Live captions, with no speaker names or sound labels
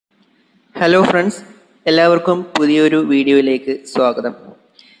Hello friends, എല്ലാവർക്കും പുതിയൊരു വീഡിയോയിലേക്ക് സ്വാഗതം.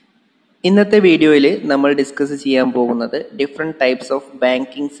 ഇന്നത്തെ വീഡിയോയിൽ നമ്മൾ ഡിസ്കസ് ചെയ്യാൻ പോകുന്നത് different types of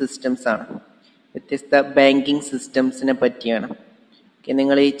banking systems ആണ്. വ്യത്യസ്ത ബാങ്കിങ് സിസ്റ്റംസിനെ പറ്റിയാണ്.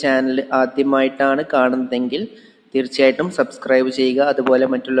 നിങ്ങൾ ഈ ചാനൽ ആദ്യമായിട്ടാണ് കാണുന്നതെങ്കിൽ തീർച്ചയായിട്ടും സബ്സ്ക്രൈബ് ചെയ്യുക, അതുപോലെ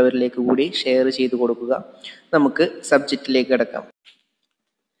മറ്റുള്ളവരിലേക്ക് കൂടി ഷെയർ ചെയ്ത് കൊടുക്കുക. നമുക്ക് സബ്ജക്റ്റിലേക്ക് കിടക്കാം.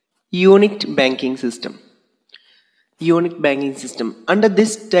 Unit banking system. Unit banking system. Under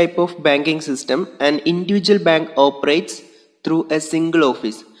this type of banking system, an individual bank operates through a single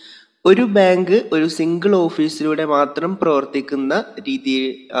office. ഒരു ബാങ്ക് ഒരു സിംഗിൾ ഓഫീസിലൂടെ മാത്രം പ്രവർത്തിക്കുന്ന രീതി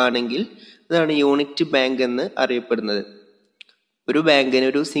ആണെങ്കിൽ അതാണ് യൂണിറ്റ് ബാങ്ക് എന്ന് അറിയപ്പെടുന്നത്. ഒരു ബാങ്കിന്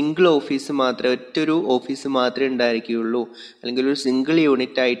ഒരു സിംഗിൾ ഓഫീസ് മാത്രമേ, ഒറ്റൊരു ഓഫീസ് മാത്രമേ ഉണ്ടായിരിക്കുകയുള്ളൂ, അല്ലെങ്കിൽ ഒരു സിംഗിൾ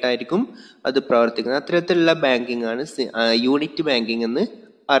യൂണിറ്റ് ആയിട്ടായിരിക്കും അത് പ്രവർത്തിക്കുന്നത്. അത്തരത്തിലുള്ള ബാങ്കിങ് ആണ് യൂണിറ്റ് ബാങ്കിങ് എന്ന്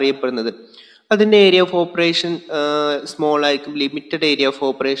അറിയപ്പെടുന്നത്. അതിൻ്റെ ഏരിയ ഓഫ് ഓപ്പറേഷൻ സ്മോൾ ആയിരിക്കും, ലിമിറ്റഡ് ഏരിയ ഓഫ്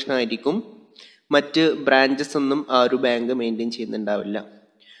ഓപ്പറേഷൻ ആയിരിക്കും. മറ്റ് ബ്രാഞ്ചസ് ഒന്നും ആ ഒരു ബാങ്ക് മെയിൻറ്റെയിൻ ചെയ്യുന്നുണ്ടാവില്ല.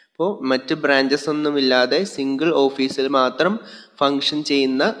 അപ്പോൾ മറ്റ് ബ്രാഞ്ചസ് ഒന്നും ഇല്ലാതെ സിംഗിൾ ഓഫീസിൽ മാത്രം ഫങ്ഷൻ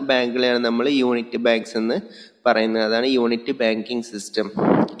ചെയ്യുന്ന ബാങ്കുകളെയാണ് നമ്മൾ യൂണിറ്റ് ബാങ്ക്സ് എന്ന് പറയുന്നത്. അതാണ് യൂണിറ്റ് ബാങ്കിങ് സിസ്റ്റം.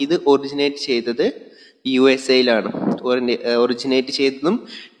 ഇത് ഒറിജിനേറ്റ് ചെയ്തത് USA-യിലാണ്. ഒറിജിനേറ്റ് ചെയ്തതും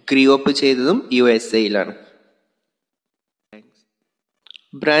ക്രിയോപ്പ് ചെയ്തതും USA-യിലാണ്.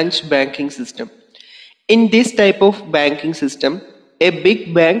 Branch banking system. In this type of banking system, a big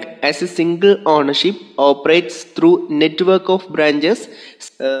bank as a single ownership operates through network of branches.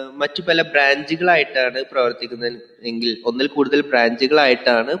 മറ്റു പല ബ്രാഞ്ചുകളായിട്ടാണ് പ്രവർത്തിക്കുന്നതെങ്കിൽ, ഒന്നിൽ കൂടുതൽ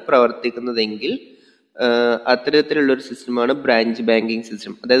ബ്രാഞ്ചുകളായിട്ടാണ് പ്രവർത്തിക്കുന്നതെങ്കിൽ അത്തരത്തിലുള്ള ഒരു സിസ്റ്റമാണ് ബ്രാഞ്ച് ബാങ്കിങ്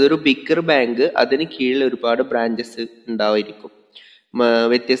സിസ്റ്റം. അതായത് ഒരു ബിഗർ ബാങ്ക്, അതിന് കീഴിൽ ഒരുപാട് ബ്രാഞ്ചസ് ഉണ്ടായിരിക്കും.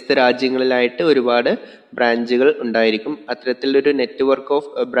 വ്യത്യസ്ത രാജ്യങ്ങളിലായിട്ട് ഒരുപാട് ബ്രാഞ്ചുകൾ ഉണ്ടായിരിക്കും. അത്തരത്തിലൊരു നെറ്റ്വർക്ക്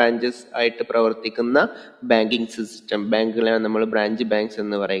ഓഫ് ബ്രാഞ്ചസ് ആയിട്ട് പ്രവർത്തിക്കുന്ന ബാങ്കിങ് സിസ്റ്റം, ബാങ്കുകളാണ് നമ്മൾ ബ്രാഞ്ച് ബാങ്ക്സ്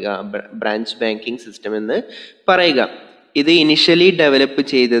എന്ന് പറയുക, ബ്രാഞ്ച് ബാങ്കിങ് സിസ്റ്റം എന്ന് പറയുക. ഇത് ഇനിഷ്യലി ഡെവലപ്പ്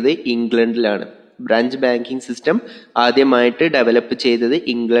ചെയ്തത് ഇംഗ്ലണ്ടിലാണ്. ബ്രാഞ്ച് ബാങ്കിങ് സിസ്റ്റം ആദ്യമായിട്ട് ഡെവലപ്പ് ചെയ്തത്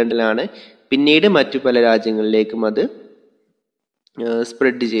ഇംഗ്ലണ്ടിലാണ്. പിന്നീട് മറ്റു പല രാജ്യങ്ങളിലേക്കും അത്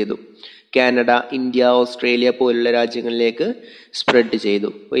സ്പ്രെഡ് ചെയ്തു. കാനഡ, ഇന്ത്യ, ഓസ്ട്രേലിയ പോലുള്ള രാജ്യങ്ങളിലേക്ക് സ്പ്രെഡ് ചെയ്തു.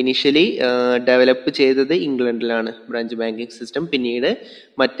 അപ്പോൾ ഇനിഷ്യലി ഡെവലപ്പ് ചെയ്തത് ഇംഗ്ലണ്ടിലാണ് ബ്രാഞ്ച് ബാങ്കിങ് സിസ്റ്റം. പിന്നീട്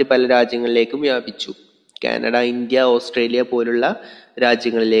മറ്റ് പല രാജ്യങ്ങളിലേക്കും വ്യാപിച്ചു. കാനഡ, ഇന്ത്യ, ഓസ്ട്രേലിയ പോലുള്ള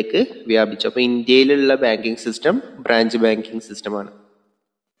രാജ്യങ്ങളിലേക്ക് വ്യാപിച്ചു. അപ്പോൾ ഇന്ത്യയിലുള്ള ബാങ്കിങ് സിസ്റ്റം ബ്രാഞ്ച് ബാങ്കിങ്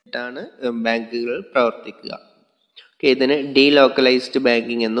സിസ്റ്റമാണ്. ാണ് ബാങ്കുകൾ പ്രവർത്തിക്കുക. ഇതിന് ഡീലോക്കലൈസ്ഡ്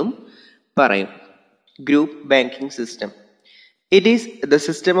ബാങ്കിങ് എന്നും പറയും. Group banking system. It is the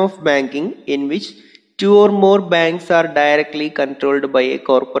system of banking in which two or more banks are directly controlled by a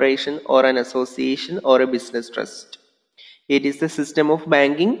corporation or an association or a business trust. It is the system of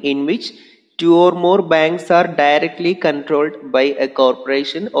banking in which two or more banks are directly controlled by a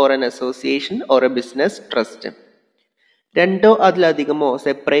corporation or an association or a business trust. രണ്ടോ അതിലധികമോ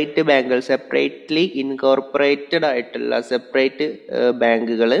separate ബാങ്കുകൾ, separately incorporated ആയിട്ടുള്ള separate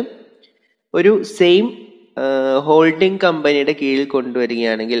ബാങ്കുകൾ ഒരു same holding കമ്പനിയുടെ കീഴിൽ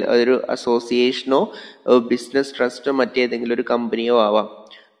കൊണ്ടുവരികയാണെങ്കിൽ അതൊരു അസോസിയേഷനോ business ട്രസ്റ്റോ മറ്റേതെങ്കിലും ഒരു കമ്പനിയോ ആവാം.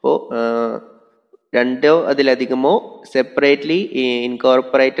 അപ്പോൾ രണ്ടോ അതിലധികമോ സെപ്പറേറ്റ്ലി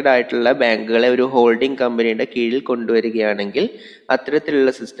ഇൻകോർപ്പറേറ്റഡ് ആയിട്ടുള്ള ബാങ്കുകളെ ഒരു ഹോൾഡിംഗ് കമ്പനിയുടെ കീഴിൽ കൊണ്ടുവരികയാണെങ്കിൽ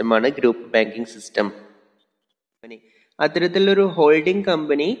അത്തരത്തിലുള്ള സിസ്റ്റമാണ് ഗ്രൂപ്പ് ബാങ്കിങ് സിസ്റ്റം. അത്തരത്തിലൊരു ഹോൾഡിംഗ്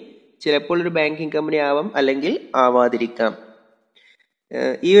കമ്പനി ചിലപ്പോൾ ഒരു ബാങ്കിങ് കമ്പനി ആവാം, അല്ലെങ്കിൽ ആവാതിരിക്കാം.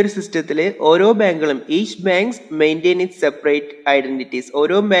 ഈ ഒരു സിസ്റ്റത്തിൽ ഓരോ ബാങ്കുകളും each banks maintain it separate identities.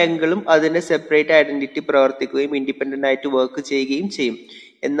 ഓരോ ബാങ്കുകളും അതിന്റെ സെപ്പറേറ്റ് ഐഡന്റിറ്റി പ്രവർത്തിക്കുകയും ഇൻഡിപെൻഡന്റ് ആയിട്ട് വർക്ക് ചെയ്യുകയും ചെയ്യും.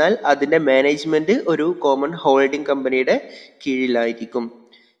 എന്നാൽ അതിന്റെ മാനേജ്മെന്റ് ഒരു കോമൺ ഹോൾഡിംഗ് കമ്പനിയുടെ കീഴിലായിരിക്കും.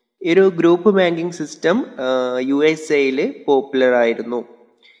 ഈ ഒരു ഗ്രൂപ്പ് ബാങ്കിങ് സിസ്റ്റം USA-യിൽ പോപ്പുലർ ആയിരുന്നു.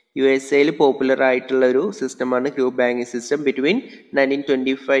 USA-യിൽ പോപ്പുലർ ആയിട്ടുള്ള ഒരു സിസ്റ്റമാണ് group banking system. Between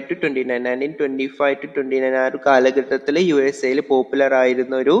 1925 to 29 1925 to 29 ആ ഒരു കാലഘട്ടത്തിൽ USA-യിൽ പോപ്പുലർ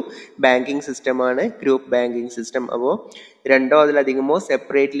ആയിരുന്ന ഒരു ബാങ്കിങ് സിസ്റ്റമാണ് ഗ്രൂപ്പ് ബാങ്കിങ് സിസ്റ്റം. അപ്പോൾ രണ്ടോ അതിലധികമോ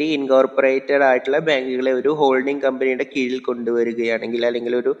സെപ്പറേറ്റ്ലി ഇൻകോർപ്പറേറ്റഡ് ആയിട്ടുള്ള ബാങ്കുകളെ ഒരു ഹോൾഡിംഗ് കമ്പനിയുടെ കീഴിൽ കൊണ്ടുവരികയാണെങ്കിൽ,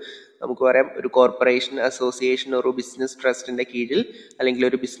 അല്ലെങ്കിൽ ഒരു നമുക്ക് പറയാം ഒരു കോർപ്പറേഷൻ, അസോസിയേഷൻ, ഒരു ബിസിനസ് ട്രസ്റ്റിന്റെ കീഴിൽ, അല്ലെങ്കിൽ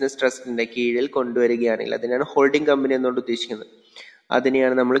ഒരു ബിസിനസ് ട്രസ്റ്റിന്റെ കീഴിൽ കൊണ്ടുവരികയാണെങ്കിൽ അതിനാണ് ഹോൾഡിംഗ് കമ്പനി എന്നുകൊണ്ട് ഉദ്ദേശിക്കുന്നത്.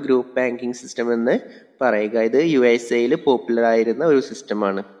 അതിനെയാണ് നമ്മൾ ഗ്രൂപ്പ് ബാങ്കിങ് സിസ്റ്റം എന്ന് പറയുക. ഇത് USA-യിൽ പോപ്പുലർ ആയിരുന്ന ഒരു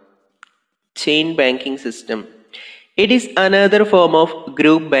സിസ്റ്റമാണ്. Chain banking system. It is another form of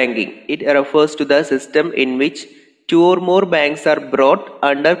group banking. It refers to the system in which two or more banks are brought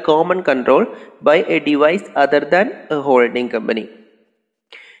under common control by a device other than a holding company.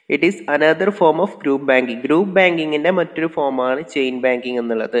 It is another form of group banking. Group banking ന്റെ മറ്റൊരു ഫോമാണ് chain banking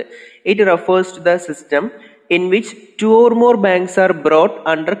എന്നുള്ളത്. It refers to the system in which two or more banks are brought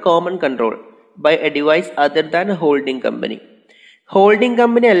under common control by a device other than a holding company. Holding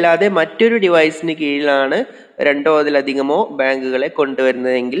company അല്ലാതെ മറ്റൊരു ഡിവൈസിന് കീഴിലാണ് രണ്ടോ അതിലധികമോ ബാങ്കുകളെ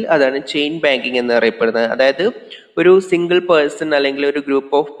കൊണ്ടുവരുന്നതെങ്കിൽ അതാണ് ചെയിൻ ബാങ്കിങ് എന്ന് അറിയപ്പെടുന്നത്. അതായത് ഒരു സിംഗിൾ പേഴ്സൺ അല്ലെങ്കിൽ ഒരു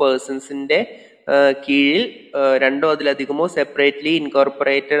ഗ്രൂപ്പ് ഓഫ് പേഴ്സൺസിന്റെ കീഴിൽ രണ്ടോ അതിലധികമോ സെപ്പറേറ്റ്ലി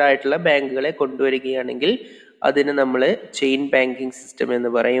ഇൻകോർപ്പറേറ്റഡ് ആയിട്ടുള്ള ബാങ്കുകളെ കൊണ്ടുവരികയാണെങ്കിൽ അതിന് നമ്മൾ ചെയിൻ ബാങ്കിങ് സിസ്റ്റം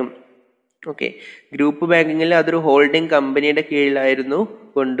എന്ന് പറയും. ഓക്കെ, ഗ്രൂപ്പ് ബാങ്കിങ്ങിൽ അതൊരു ഹോൾഡിംഗ് കമ്പനിയുടെ കീഴിലായിരുന്നു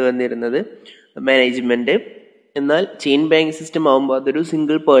കൊണ്ടുവന്നിരുന്നത് മാനേജ്മെന്റ്. എന്നാൽ ചെയിൻ ബാങ്കിങ് സിസ്റ്റം ആകുമ്പോൾ അതൊരു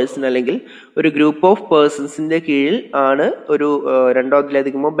സിംഗിൾ പേഴ്സൺ അല്ലെങ്കിൽ ഒരു ഗ്രൂപ്പ് ഓഫ് പേഴ്സൺസിന്റെ കീഴിൽ ആണ് ഒരു രണ്ടോ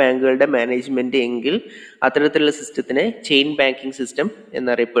അതിലധികമോ ബാങ്കുകളുടെ മാനേജ്മെന്റ് എങ്കിൽ അത്തരത്തിലുള്ള സിസ്റ്റത്തിനെ chain banking system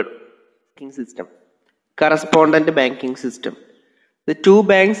എന്നറിയപ്പെടും. System correspondent banking system. The two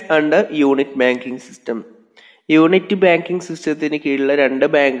banks under unit banking system. Unit banking സിസ്റ്റത്തിന് കീഴിലുള്ള രണ്ട്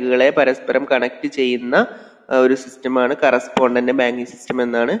ബാങ്കുകളെ പരസ്പരം കണക്ട് ചെയ്യുന്ന ഒരു സിസ്റ്റമാണ് കറസ്പോണ്ടന്റ് ബാങ്കിങ് സിസ്റ്റം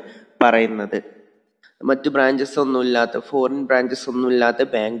എന്നാണ് പറയുന്നത്. മറ്റു ബ്രാഞ്ചസ് ഒന്നുമില്ലാത്ത ഫോറിൻ ബ്രാഞ്ചസ് ഒന്നുമില്ലാത്ത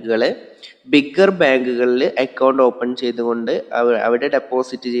ബാങ്കുകളെ ബിഗ്ഗർ ബാങ്കുകളിൽ അക്കൗണ്ട് ഓപ്പൺ ചെയ്തുകൊണ്ട് അവിടെ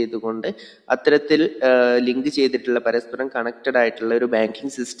ഡെപ്പോസിറ്റ് ചെയ്തുകൊണ്ട് അത്തരത്തിൽ ലിങ്ക് ചെയ്തിട്ടുള്ള പരസ്പരം കണക്റ്റഡ് ആയിട്ടുള്ള ഒരു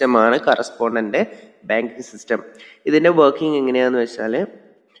ബാങ്കിങ് സിസ്റ്റമാണ് കറസ്പോണ്ടന്റ് ബാങ്കിങ് സിസ്റ്റം. ഇതിന്റെ വർക്കിംഗ് എങ്ങനെയാന്ന് വെച്ചാൽ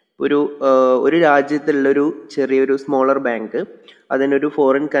ഒരു രാജ്യത്തുള്ളൊരു ചെറിയൊരു സ്മോളർ ബാങ്ക് അതിനൊരു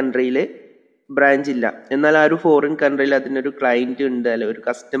ഫോറിൻ കൺട്രിയിൽ ബ്രാഞ്ച് ഇല്ല, എന്നാൽ ആ ഒരു ഫോറിൻ കൺട്രിയിൽ അതിനൊരു ക്ലയന്റ് ഉണ്ട്, അല്ലെ ഒരു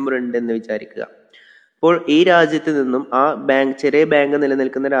കസ്റ്റമർ ഉണ്ട് എന്ന് വിചാരിക്കുക. അപ്പോൾ ഈ രാജ്യത്ത് നിന്നും ആ ബാങ്ക് ചെറിയ ബാങ്ക്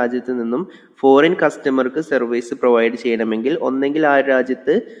നിലനിൽക്കുന്ന രാജ്യത്ത് നിന്നും ഫോറിൻ കസ്റ്റമർക്ക് സർവീസ് പ്രൊവൈഡ് ചെയ്യണമെങ്കിൽ ഒന്നെങ്കിൽ ആ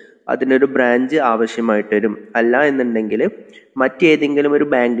രാജ്യത്ത് അതിനൊരു ബ്രാഞ്ച് ആവശ്യമായിട്ട് വരും, അല്ല എന്നുണ്ടെങ്കിൽ മറ്റേതെങ്കിലും ഒരു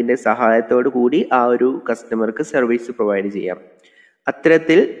ബാങ്കിന്റെ സഹായത്തോടു കൂടി ആ ഒരു കസ്റ്റമർക്ക് സർവീസ് പ്രൊവൈഡ് ചെയ്യാം.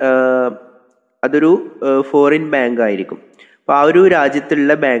 അത്തരത്തിൽ അതൊരു ഫോറിൻ ബാങ്ക് ആയിരിക്കും. അപ്പൊ ആ ഒരു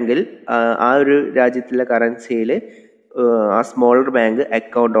രാജ്യത്തുള്ള ബാങ്കിൽ ആ ഒരു രാജ്യത്തുള്ള കറൻസിയിൽ ആ സ്മോളർ ബാങ്ക്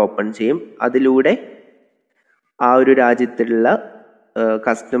അക്കൗണ്ട് ഓപ്പൺ ചെയ്യും. അതിലൂടെ ആ ഒരു രാജ്യത്തുള്ള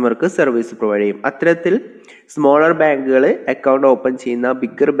കസ്റ്റമർക്ക് സർവീസ് പ്രൊവൈഡ് ചെയ്യും. അത്തരത്തിൽ സ്മോളർ ബാങ്കുകൾ അക്കൗണ്ട് ഓപ്പൺ ചെയ്യുന്ന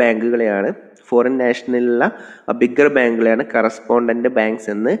bigger ബാങ്കുകളെയാണ്, foreign നാഷണലിലുള്ള bigger ബാങ്കുകളെയാണ് correspondent banks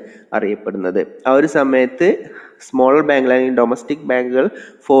എന്ന് അറിയപ്പെടുന്നത്. ആ ഒരു സമയത്ത് സ്മോളർ ബാങ്കുകൾ അല്ലെങ്കിൽ ഡൊമസ്റ്റിക് ബാങ്കുകൾ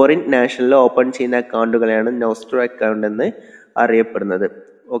ഫോറിൻ നാഷണലിൽ ഓപ്പൺ ചെയ്യുന്ന അക്കൗണ്ടുകളെയാണ് നോസ്ട്രോ അക്കൗണ്ട് എന്ന് അറിയപ്പെടുന്നത്.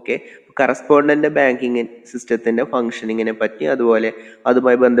 ഓക്കെ, കറസ്പോണ്ടന്റ് ബാങ്കിങ് സിസ്റ്റത്തിന്റെ ഫംഗ്ഷനിങ്ങിനെ പറ്റി, അതുപോലെ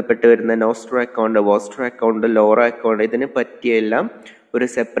അതുമായി ബന്ധപ്പെട്ട് വരുന്ന നോസ്ട്രോ account, vostro account, Laura account, ഇതിനെ പറ്റിയെല്ലാം ഒരു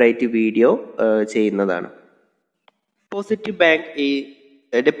സെപ്പറേറ്റ് വീഡിയോ ചെയ്യുന്നതാണ്.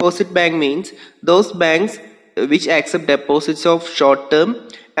 Deposit bank means those banks which accept deposits of short term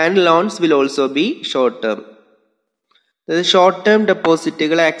and loans will also be short term. Short term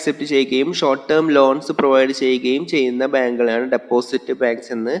ഡെപ്പോസിറ്റുകൾ accept ചെയ്യുകയും ഷോർട്ട് ടേം ലോൺസ് പ്രൊവൈഡ് ചെയ്യുകയും ചെയ്യുന്ന ബാങ്കുകളാണ് deposit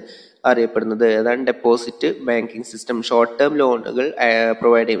banks എന്ന് അറിയപ്പെടുന്നത്. അതാണ് deposit banking system. Short term ലോണുകൾ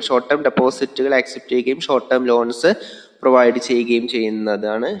provide ചെയ്യും, short term ഡെപ്പോസിറ്റുകൾ accept ചെയ്യുകയും short term loans provide ചെയ്യുകയും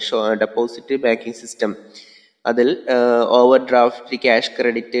ചെയ്യുന്നതാണ് ഡെപ്പോസിറ്റ് ബാങ്കിങ് സിസ്റ്റം. അതിൽ over draft, cash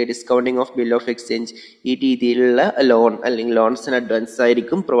credit, discounting of bill of exchange, ഈ രീതിയിലുള്ള ലോൺ അല്ലെങ്കിൽ ലോൺസ് ആൻഡ് അഡ്വാൻസ്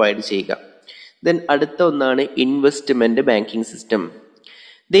ആയിരിക്കും പ്രൊവൈഡ് ചെയ്യുക. ദെൻ അടുത്ത ഒന്നാണ് investment banking system.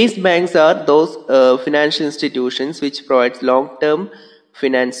 These banks are those financial institutions which provides long term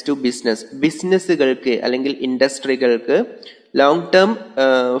finance to ബിസിനസ്സുകൾക്ക് അല്ലെങ്കിൽ ഇൻഡസ്ട്രികൾക്ക് long term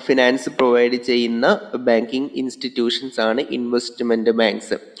finance provide ചെയ്യുന്ന banking institutions ആണ് ഇൻവെസ്റ്റ്മെന്റ്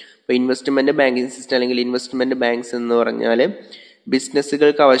ബാങ്ക്സ്. അപ്പോൾ ഇൻവെസ്റ്റ്മെന്റ് ബാങ്കിങ് സിസ്റ്റം അല്ലെങ്കിൽ investment banks എന്ന് പറഞ്ഞാൽ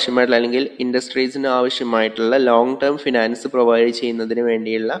ബിസിനസ്സുകൾക്ക് ആവശ്യമായിട്ടുള്ള അല്ലെങ്കിൽ ഇൻഡസ്ട്രീസിന് ആവശ്യമായിട്ടുള്ള ലോങ് ടേം ഫിനാൻസ് പ്രൊവൈഡ് ചെയ്യുന്നതിന്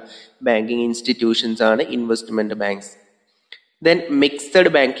വേണ്ടിയുള്ള ബാങ്കിങ് ഇൻസ്റ്റിറ്റ്യൂഷൻസ് ആണ് investment banks. Then mixed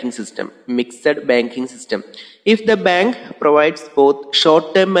banking system. If the bank provides both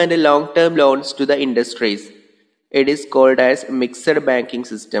short-term and long-term loans to the industries, it is called as mixed banking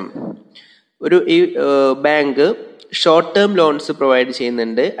system. ഒരു bank short term loans provide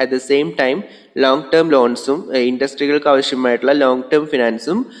ചെയ്യുന്നുണ്ട്, at the same time long term ലോൺസും ഇൻഡസ്ട്രികൾക്ക് ആവശ്യമായിട്ടുള്ള long term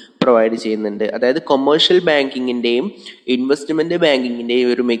ഫിനാൻസും provide ചെയ്യുന്നുണ്ട്. അതായത് commercial ബാങ്കിങ്ങിന്റെയും investment ബാങ്കിങ്ങിന്റെയും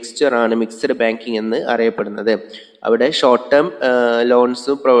ഒരു മിക്സ്ചറാണ് mixed banking എന്ന് അറിയപ്പെടുന്നത്. അവിടെ short term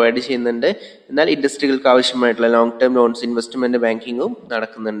ലോൺസും provide ചെയ്യുന്നുണ്ട്, എന്നാൽ ഇൻഡസ്ട്രികൾക്ക് ആവശ്യമായിട്ടുള്ള ലോങ് ടേം ലോൺസ് ഇൻവെസ്റ്റ്മെന്റ് ബാങ്കിങ്ങും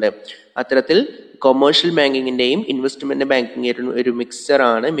നടക്കുന്നുണ്ട്. അത്തരത്തിൽ കൊമേഴ്ഷ്യൽ ബാങ്കിങ്ങിന്റെയും ഇൻവെസ്റ്റ്മെന്റ് ബാങ്കിങ് ഒരു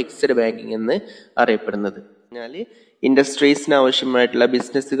മിക്സ്ചറാണ് മിക്സ്ഡ് ബാങ്കിങ് എന്ന് അറിയപ്പെടുന്നത്. എന്നാൽ ഇൻഡസ്ട്രീസിന് ആവശ്യമായിട്ടുള്ള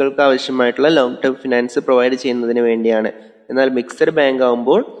ബിസിനസ്സുകൾക്ക് ആവശ്യമായിട്ടുള്ള ലോങ് ടേം ഫിനാൻസ് പ്രൊവൈഡ് ചെയ്യുന്നതിന് വേണ്ടിയാണ്. എന്നാൽ മിക്സഡ് ബാങ്ക്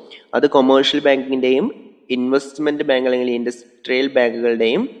ആകുമ്പോൾ അത് കൊമേഴ്ഷ്യൽ ബാങ്കിന്റെയും ഇൻവെസ്റ്റ്മെന്റ് ബാങ്ക് അല്ലെങ്കിൽ ഇൻഡസ്ട്രിയൽ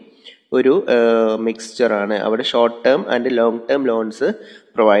ബാങ്കുകളുടെയും ഒരു മിക്സ്ചറാണ്. അവിടെ short term and long term loans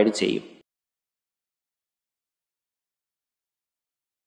provide ചെയ്യും.